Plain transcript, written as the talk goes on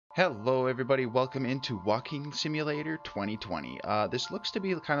Hello everybody, welcome into Walking Simulator 2020. This looks to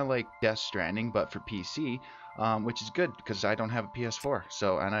be kind of like Death Stranding, but for PC, which is good because I don't have a PS4,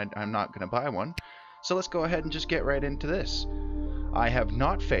 and I'm not going to buy one. So let's go ahead and just get right into this. I have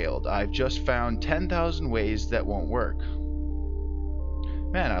not failed, I've just found 10,000 ways that won't work.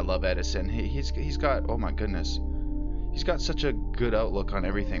 Man, I love Edison. He's got, oh my goodness, he's got such a good outlook on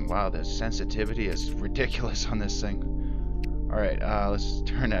everything. Wow, the sensitivity is ridiculous on this thing. Alright, let's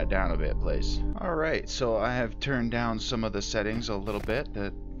turn that down a bit, please. Alright, so I have turned down some of the settings a little bit.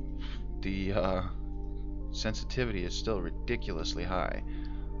 The sensitivity is still ridiculously high.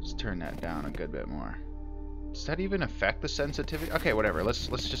 Let's turn that down a good bit more. Does that even affect the sensitivity? Okay, whatever. Let's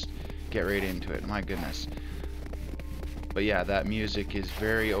just get right into it. My goodness. But yeah, that music is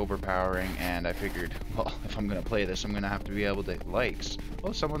very overpowering, and I figured, well, if I'm going to play this, I'm going to have to be able to likes.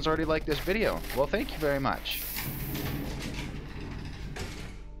 Oh, someone's already liked this video. Well, thank you very much.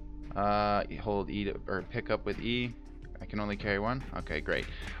 Hold E to, or pick up with E. I can only carry one. Okay, great.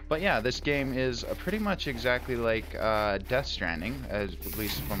 But yeah, this game is pretty much exactly like Death Stranding, at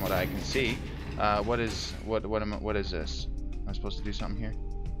least from what I can see. What is this? Am I supposed to do something here?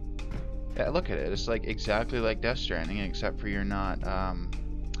 Yeah, look at it. It's like exactly like Death Stranding, except for you're not.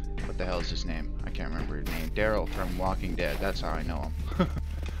 What the hell is his name? I can't remember his name. Daryl from Walking Dead. That's how I know him.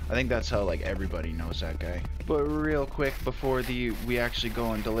 I think that's how like everybody knows that guy. But real quick before we actually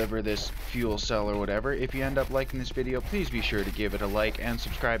go and deliver this fuel cell or whatever, if you end up liking this video, please be sure to give it a like and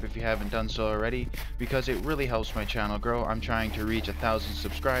subscribe if you haven't done so already, because it really helps my channel grow. I'm trying to reach 1,000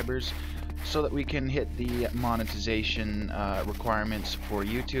 subscribers so that we can hit the monetization requirements for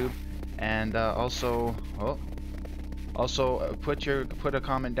YouTube, and also put a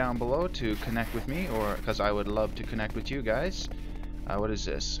comment down below to connect with me, or because I would love to connect with you guys. What is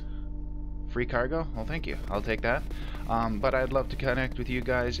this? Free cargo? Well, thank you. I'll take that. But I'd love to connect with you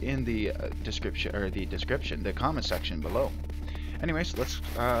guys in the the comment section below. Anyways, let's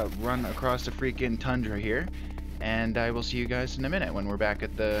run across the freaking tundra here, and I will see you guys in a minute when we're back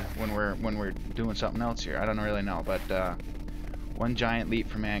at the when we're doing something else here. I don't really know, but one giant leap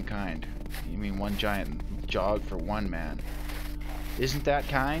for mankind. You mean one giant jog for one man? Isn't that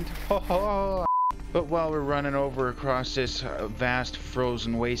kind? Ho ho! But while we're running over across this vast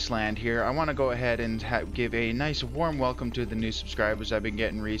frozen wasteland here, I want to go ahead and give a nice warm welcome to the new subscribers I've been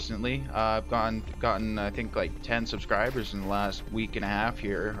getting recently. I've gotten I think like 10 subscribers in the last week and a half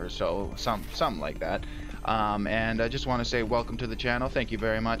here or so, something like that. And I just want to say welcome to the channel. Thank you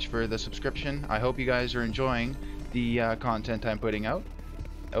very much for the subscription. I hope you guys are enjoying the content I'm putting out.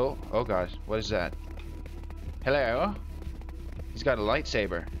 Oh gosh, what is that? Hello? He's got a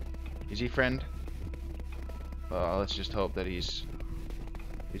lightsaber. Is he friend? Let's just hope that he's...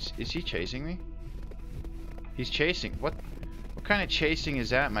 Is he chasing me? He's chasing. What kind of chasing is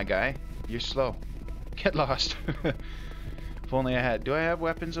that, my guy? You're slow. Get lost. If only I had... Do I have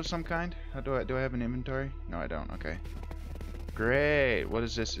weapons of some kind? Do I have an inventory? No, I don't. Okay. Great. What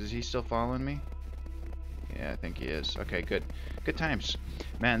is this? Is he still following me? Yeah, I think he is. Okay, good. Good times.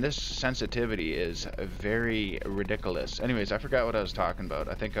 Man, this sensitivity is very ridiculous. Anyways, I forgot what I was talking about.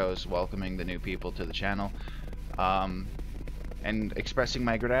 I think I was welcoming the new people to the channel. And expressing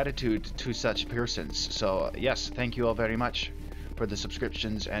my gratitude to such persons. So yes, thank you all very much for the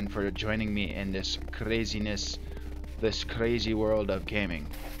subscriptions and for joining me in this craziness, this crazy world of gaming.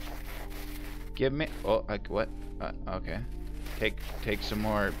 Give me, oh, like what? Okay, take some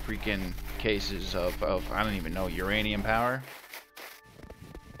more freaking cases of I don't even know, uranium power.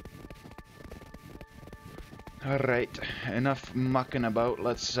 All right, enough mucking about.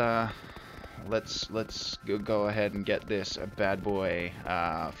 Let's go ahead and get this bad boy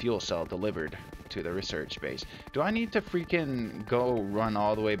fuel cell delivered to the research base. Do I need to freaking go run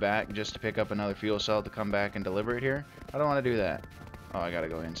all the way back just to pick up another fuel cell to come back and deliver it here? I don't want to do that. Oh, I gotta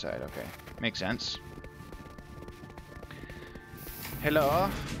go inside. Okay, makes sense.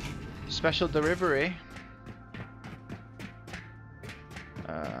 Hello, special delivery.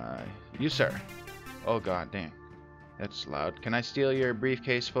 You sir. Oh god dang. That's loud. Can I steal your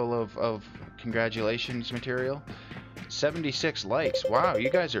briefcase full of congratulations material? 76 likes. Wow,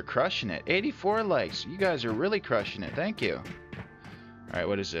 you guys are crushing it. 84 likes. You guys are really crushing it. Thank you. Alright,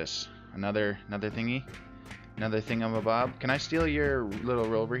 what is this? Another thingy? Another thingamabob? Can I steal your little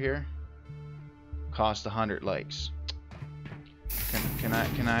rover here? Cost 100 likes. Can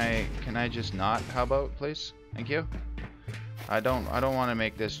I just not? How about, please? Thank you. I don't want to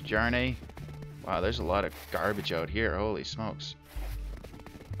make this journey. Wow, there's a lot of garbage out here. Holy smokes.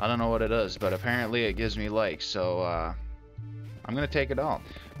 I don't know what it is, but apparently it gives me likes, so I'm gonna take it all.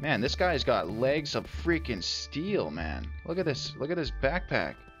 Man, this guy's got legs of freaking steel, man. Look at this. Look at his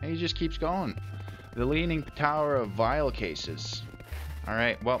backpack. And he just keeps going. The Leaning Tower of Vial Cases.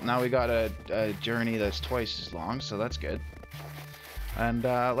 Alright, well, now we got a journey that's twice as long, so that's good. And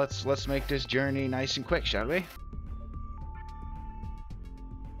let's make this journey nice and quick, shall we?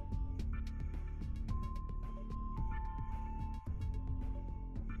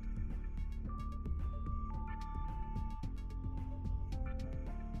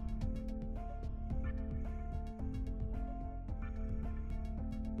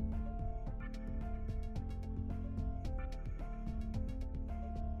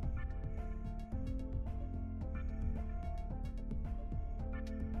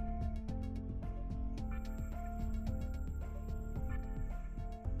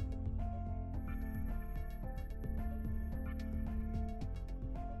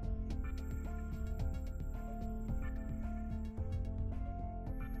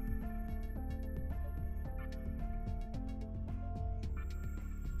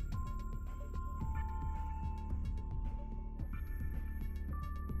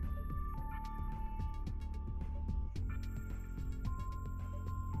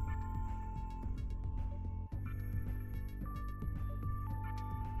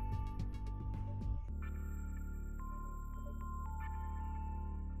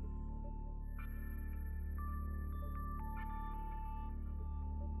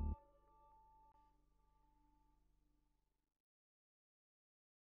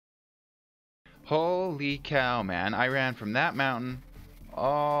 Holy cow, man. I ran from that mountain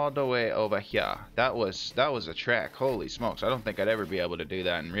all the way over here. That was a trek. Holy smokes. I don't think I'd ever be able to do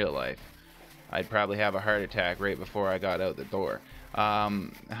that in real life. I'd probably have a heart attack right before I got out the door. How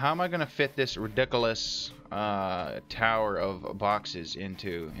am I going to fit this ridiculous tower of boxes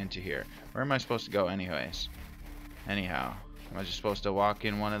into here? Where am I supposed to go anyways? Anyhow, am I just supposed to walk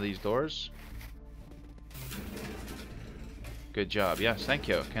in one of these doors? Good job. Yes, thank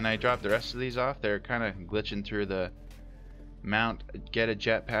you. Can I drop the rest of these off? They're kind of glitching through the mount. Get a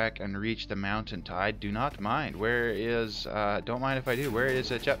jetpack and reach the mountain. I do not mind. Where is... don't mind if I do. Where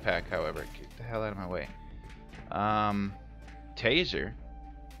is a jetpack, however? Get the hell out of my way. Taser?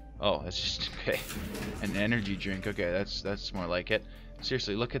 Oh, that's just... Okay. An energy drink. Okay, that's more like it.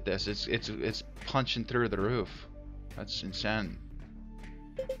 Seriously, look at this. It's punching through the roof. That's insane.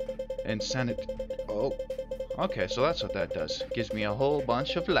 Insanity. Oh. Okay, so that's what that does. Gives me a whole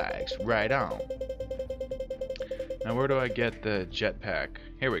bunch of lags. Right on. Now where do I get the jetpack?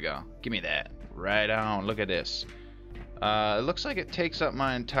 Here we go. Give me that. Right on. Look at this. It looks like it takes up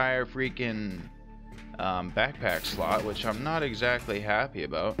my entire freaking backpack slot, which I'm not exactly happy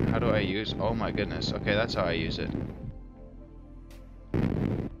about. How do I use... Oh my goodness. Okay, that's how I use it.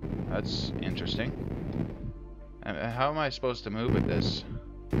 That's interesting. How am I supposed to move with this?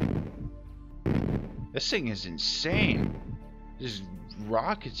 This thing is insane. It just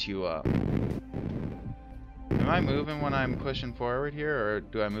rockets you up. Am I moving when I'm pushing forward here, or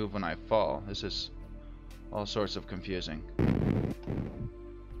do I move when I fall? This is all sorts of confusing.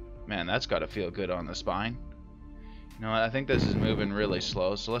 Man, that's got to feel good on the spine. You know what? I think this is moving really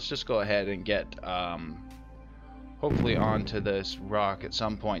slow, so let's just go ahead and get hopefully onto this rock at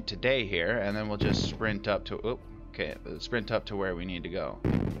some point today here, and then we'll just sprint up to... Oh, okay, sprint up to where we need to go.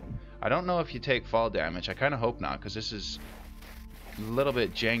 I don't know if you take fall damage. I kind of hope not, because this is a little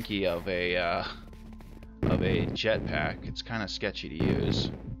bit janky of a jetpack. It's kind of sketchy to use.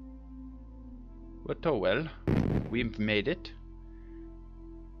 But oh well, we've made it.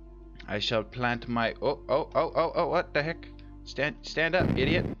 I shall plant my... Oh, what the heck? Stand up,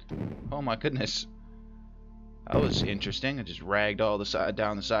 idiot. Oh my goodness. That was interesting. I just ragged all the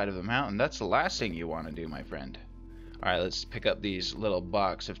down the side of the mountain. That's the last thing you want to do, my friend. Alright, let's pick up these little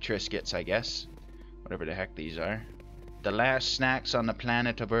box of Triscuits, I guess. Whatever the heck these are. The last snacks on the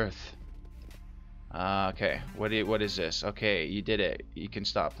planet of Earth. Okay, what is this? Okay, you did it. You can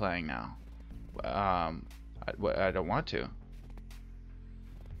stop playing now. I don't want to.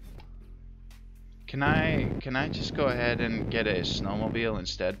 Can I just go ahead and get a snowmobile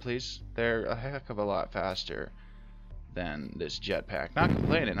instead, please? They're a heck of a lot faster than this jetpack. Not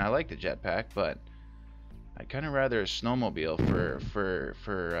complaining, I like the jetpack, but I'd kind of rather a snowmobile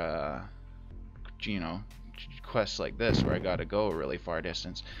for you know, quests like this where I gotta go a really far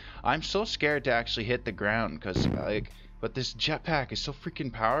distance. I'm so scared to actually hit the ground because but this jetpack is so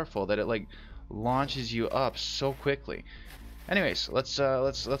freaking powerful that it like launches you up so quickly. Anyways, let's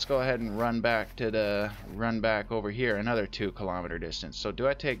go ahead and run back over here, another 2 kilometer distance. So do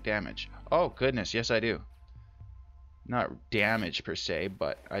I take damage? Oh goodness, yes I do. Not damage per se,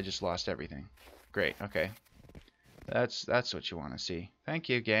 but I just lost everything. Great, okay. That's what you want to see. Thank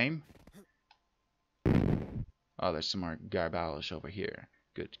you, game. Oh, there's some more garbage over here.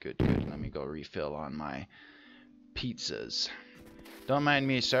 Good, good, good. Let me go refill on my pizzas. Don't mind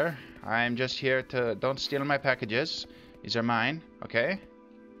me, sir. I'm just here to... Don't steal my packages. These are mine, okay?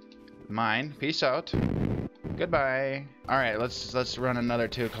 Mine. Peace out. Goodbye. All right, let's run another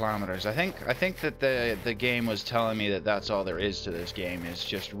 2 kilometers. I think that the game was telling me that that's all there is to this game, is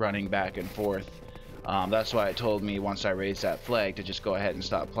just running back and forth. That's why it told me once I raised that flag to just go ahead and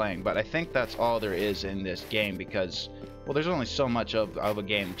stop playing. But I think that's all there is in this game because, well, there's only so much of a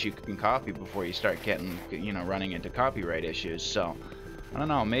game that you can copy before you start getting, you know, running into copyright issues. So I don't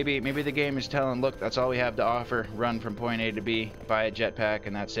know. Maybe the game is telling, look, that's all we have to offer. Run from point A to B, buy a jetpack,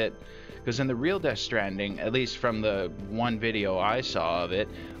 and that's it. Because in the real Death Stranding, at least from the one video I saw of it,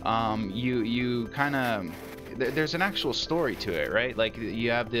 you kind of... There's an actual story to it, right? Like,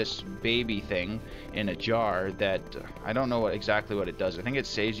 you have this baby thing in a jar that... I don't know exactly what it does. I think it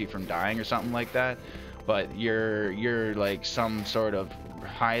saves you from dying or something like that. But you're like some sort of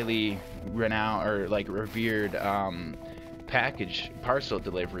highly renowned or like revered parcel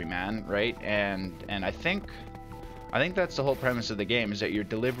delivery man, right? And I think that's the whole premise of the game, is that you're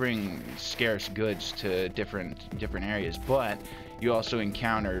delivering scarce goods to different areas, but you also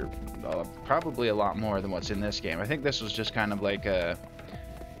encounter probably a lot more than what's in this game. I think this was just kind of like a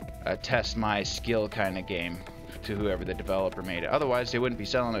test my skill kind of game to whoever the developer made it. Otherwise, they wouldn't be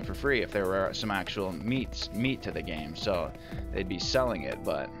selling it for free if there were some actual meat to the game, so they'd be selling it.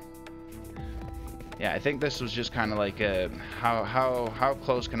 But yeah, I think this was just kind of like a how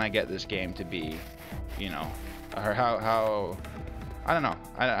close can I get this game to be, you know, or how I don't know.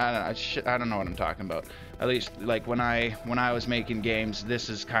 I don't know what I'm talking about. At least, like, when I was making games, this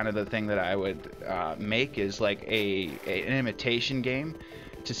is kind of the thing that I would make, is like an imitation game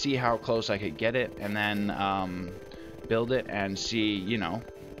to see how close I could get it, and then build it and see, you know,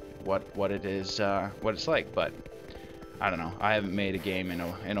 what it is, what it's like. But I don't know. I haven't made a game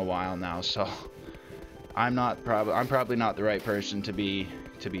in a while now, so I'm probably not the right person to be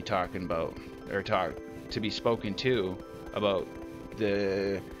talking about, or to be spoken to about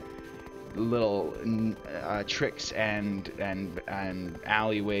the little tricks and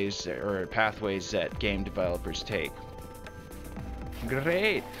alleyways or pathways that game developers take.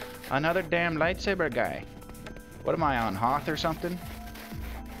 Great! Another damn lightsaber guy. What am I on, Hoth or something?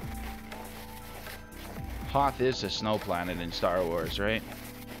 Hoth is a snow planet in Star Wars, right?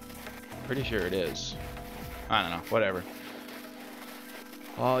 Pretty sure it is. I don't know, whatever.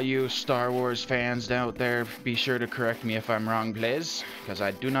 All you Star Wars fans out there, be sure to correct me if I'm wrong, please, because I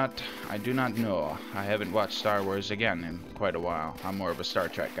do not know. I haven't watched Star Wars again in quite a while. I'm more of a Star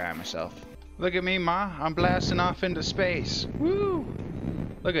Trek guy myself. Look at me, Ma. I'm blasting off into space. Woo!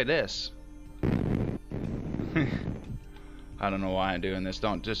 Look at this. I don't know why I'm doing this.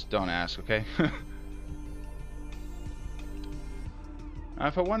 Don't ask, okay?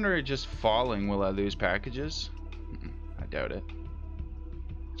 If I wonder just falling, will I lose packages? I doubt it.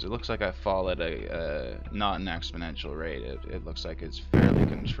 It looks like I fall at a not an exponential rate. It looks like it's fairly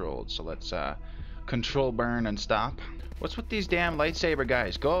controlled. So let's control burn and stop. What's with these damn lightsaber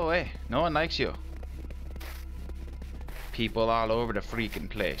guys? Go away. No one likes you. People all over the freaking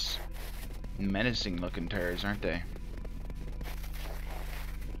place. Menacing looking turds, aren't they?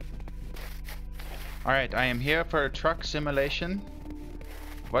 Alright, I am here for a truck simulation.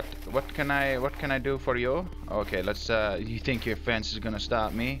 What can I do for you? Okay, let's you think your fence is gonna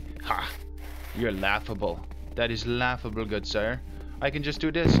stop me? Ha! You're laughable. That is laughable, good sir. I can just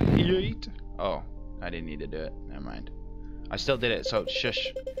do this. Yeet. Oh, I didn't need to do it. Never mind. I still did it, so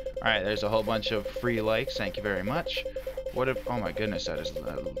shush. Alright, there's a whole bunch of free likes. Thank you very much. What if... Oh my goodness, that is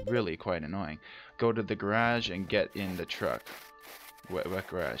really quite annoying. Go to the garage and get in the truck. What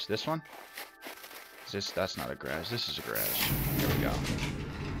garage? This one? Is this... That's not a garage. This is a garage. Here we go.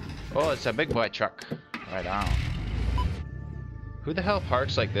 Oh, it's a big boy truck. Right on. Who the hell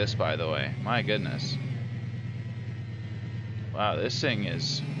parks like this, by the way? My goodness. Wow, this thing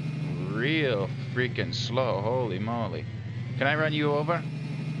is real freaking slow. Holy moly. Can I run you over?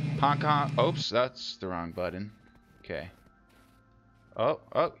 Honk honk. Oops, that's the wrong button. Okay. Oh,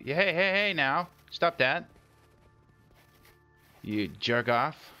 hey now. Stop that. You jerk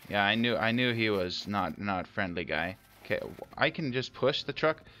off. Yeah, I knew he was not a friendly guy. Okay, I can just push the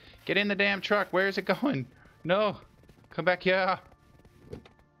truck. Get in the damn truck. Where is it going? No. Come back here.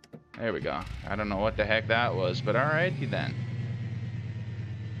 There we go. I don't know what the heck that was, but alrighty then.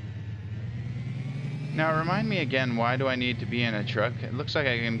 Now remind me again, why do I need to be in a truck? It looks like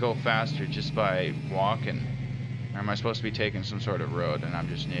I can go faster just by walking. Or am I supposed to be taking some sort of road and I'm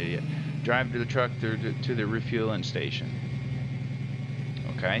just an idiot? Drive to the truck to the refueling station.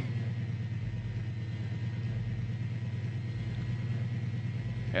 Okay.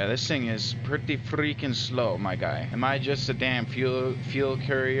 Yeah, this thing is pretty freaking slow, my guy. Am I just a damn fuel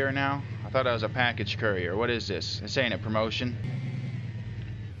courier now? I thought I was a package courier. What is this? This ain't a promotion.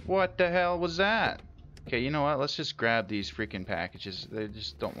 What the hell was that? Okay, you know what? Let's just grab these freaking packages. They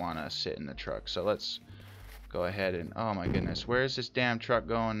just don't want to sit in the truck. So let's go ahead and... Oh my goodness. Where's this damn truck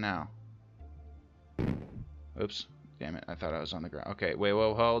going now? Oops. Damn it. I thought I was on the ground. Okay, wait,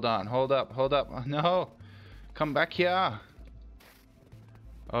 whoa, hold on. Hold up, hold up. Oh, no. Come back here.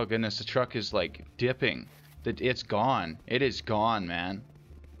 Oh goodness, the truck is like dipping. It's gone. It is gone, man.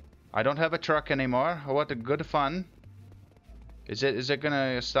 I don't have a truck anymore. Oh, what a good fun. Is it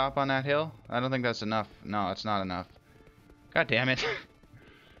gonna stop on that hill? I don't think that's enough. No, it's not enough. God damn it.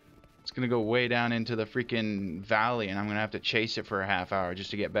 It's gonna go way down into the freaking valley, and I'm gonna have to chase it for a half hour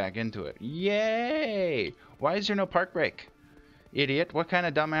just to get back into it. Yay! Why is there no park brake? Idiot, what kind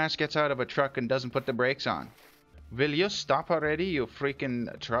of dumbass gets out of a truck and doesn't put the brakes on? Will you stop already, you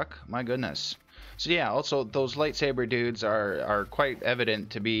freaking truck? My goodness. So yeah, also those lightsaber dudes are quite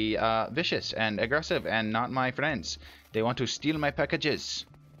evident to be vicious and aggressive and not my friends. They want to steal my packages.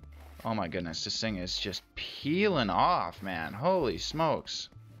 Oh my goodness, this thing is just peeling off, man. Holy smokes.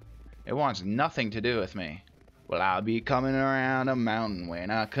 It wants nothing to do with me. Well, I'll be coming around a mountain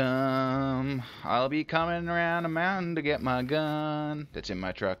when I come. I'll be coming around a mountain to get my gun that's in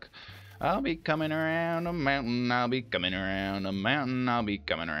my truck. I'll be coming around a mountain, I'll be coming around a mountain, I'll be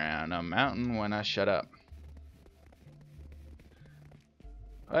coming around a mountain when I shut up.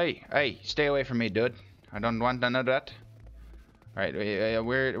 Hey, stay away from me, dude. I don't want none of that. Alright,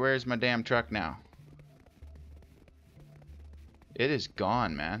 where's my damn truck now? It is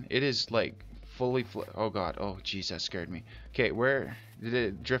gone, man. It is like fully oh god, oh jeez, that scared me. Okay, where did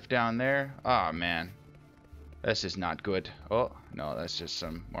it drift down there? Oh man. This is not good. Oh, no, that's just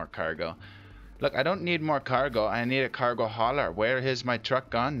some more cargo. Look, I don't need more cargo. I need a cargo hauler. Where is my truck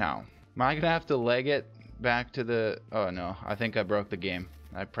gone now? Am I going to have to leg it back to the... Oh, no. I think I broke the game.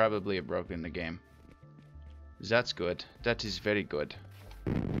 I probably have broken the game. That's good. That is very good.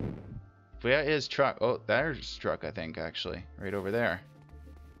 Where is truck? Oh, there's truck, I think, actually. Right over there.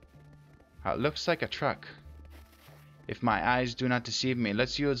 It looks like a truck. If my eyes do not deceive me,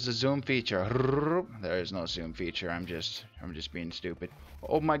 let's use the zoom feature. There is no zoom feature. I'm just being stupid.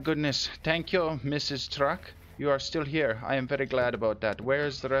 Oh my goodness. Thank you, Mrs. Truck. You are still here. I am very glad about that.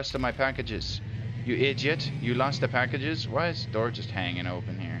 Where's the rest of my packages? You idiot. You lost the packages? Why is the door just hanging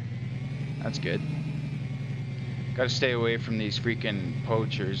open here? That's good. Gotta stay away from these freaking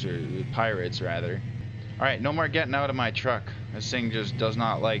poachers, or pirates rather. Alright, no more getting out of my truck. This thing just does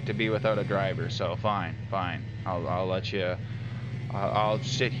not like to be without a driver, so fine. I'll let you... I'll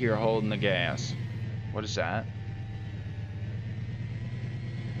sit here holding the gas. What is that?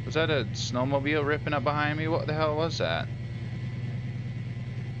 Was that a snowmobile ripping up behind me? What the hell was that?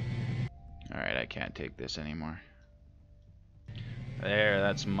 Alright, I can't take this anymore. There,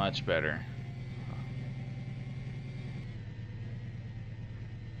 that's much better.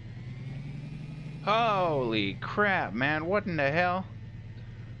 Holy crap, man. What in the hell?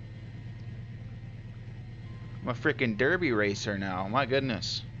 I'm a freaking derby racer now. My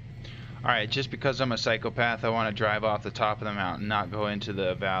goodness. Alright, just because I'm a psychopath, I want to drive off the top of the mountain, not go into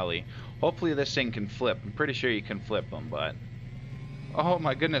the valley. Hopefully this thing can flip. I'm pretty sure you can flip them, but... Oh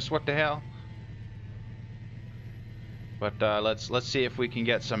my goodness, what the hell? But let's see if we can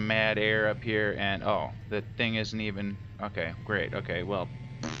get some mad air up here, and... Oh, the thing isn't even... Okay, great. Okay, well...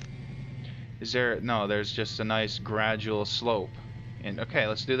 Is there... No, there's just a nice gradual slope. And okay,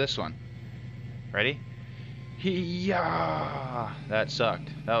 let's do this one. Ready? Hee-yah! That sucked.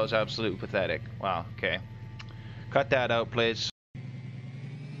 That was absolutely pathetic. Wow, okay. Cut that out, please.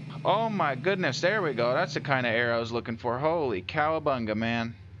 Oh my goodness, there we go. That's the kind of air I was looking for. Holy cowabunga,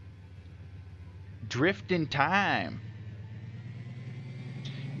 man. Drift in time.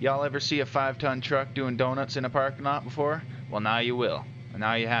 Y'all ever see a 5-ton truck doing donuts in a parking lot before? Well, now you will.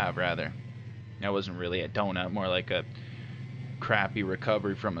 Now you have, rather. That wasn't really a donut, more like a crappy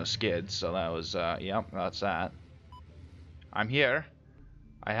recovery from a skid. So that was, yep, that's that. I'm here.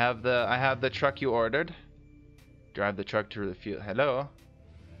 I have the truck you ordered. Drive the truck to the field. Hello,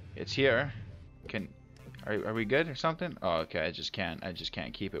 it's here. Are we good or something? Oh, okay. I just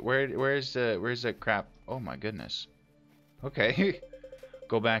can't keep it. Where's the crap? Oh my goodness. Okay,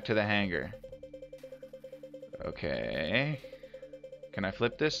 go back to the hangar. Okay. Can I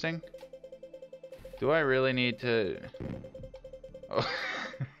flip this thing? Do I really need to... Oh.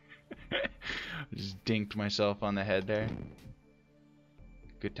 Just dinked myself on the head there.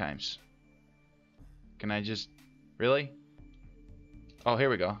 Good times. Can I just... Really? Oh,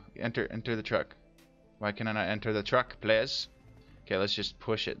 here we go. Enter the truck. Why can I not enter the truck, please? Okay, let's just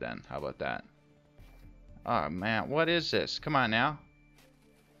push it then. How about that? Oh man, what is this? Come on now.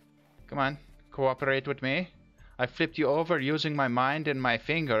 Come on, cooperate with me. I flipped you over using my mind and my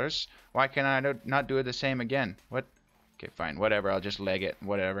fingers. Why can I not do it the same again? What? Okay, fine, whatever. I'll just leg it.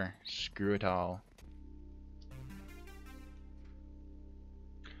 Whatever. Screw it all.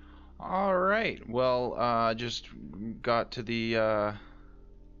 Alright, well, just got to the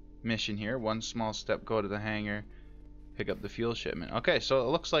mission here. One small step, go to the hangar, pick up the fuel shipment. Okay, so it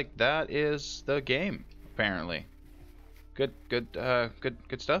looks like that is the game, apparently. Good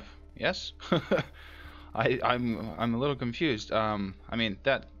stuff. Yes. I'm a little confused. I mean,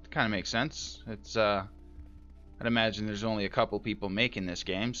 that kind of makes sense. It's I'd imagine there's only a couple people making this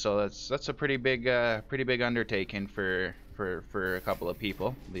game, so that's a pretty big undertaking for a couple of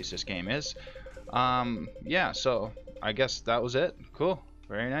people. At least this game is. Yeah, so I guess that was it. Cool.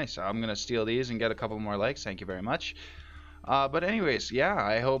 Very nice. I'm gonna steal these and get a couple more likes. Thank you very much. But anyways, yeah,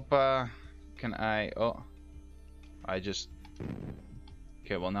 I hope can I I just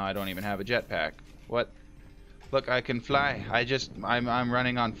okay, well now I don't even have a jetpack. What? Look, I can fly. I'm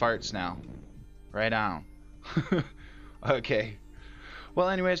running on farts now. Right on. Okay. Well,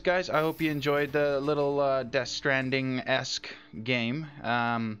 anyways, guys, I hope you enjoyed the little Death Stranding-esque game.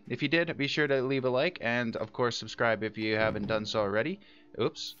 If you did, be sure to leave a like, and of course subscribe if you haven't done so already.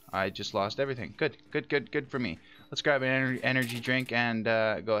 Oops, I just lost everything. Good for me. Let's grab an energy drink and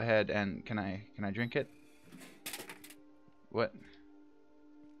go ahead and can I drink it? What?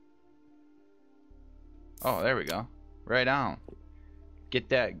 Oh, there we go. Right on. Get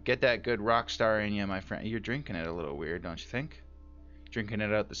that good rock star in you, my friend. You're drinking it a little weird, don't you think? Drinking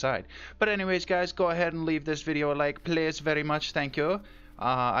it out the side. But anyways, guys, go ahead and leave this video a like, please, very much. Thank you.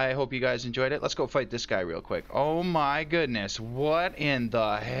 I hope you guys enjoyed it. Let's go fight this guy real quick. Oh my goodness, what in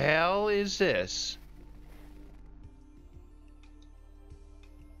the hell is this?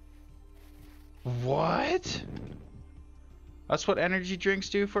 What? That's what energy drinks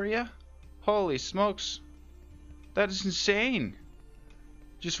do for you? Holy smokes. That is insane.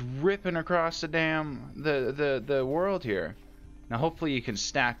 Just ripping across the damn the world here. Now hopefully you can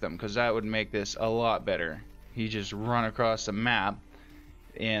stack them, because that would make this a lot better. You just run across the map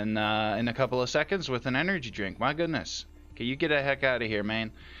in a couple of seconds with an energy drink. My goodness. Okay, you get the heck out of here,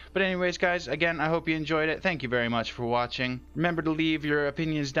 man. But anyways, guys, again, I hope you enjoyed it. Thank you very much for watching. Remember to leave your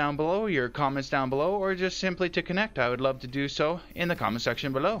opinions down below, your comments down below, or just simply to connect. I would love to do so in the comment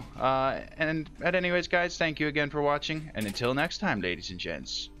section below. And anyways, guys, thank you again for watching, and until next time, ladies and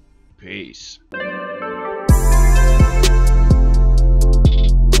gents, peace.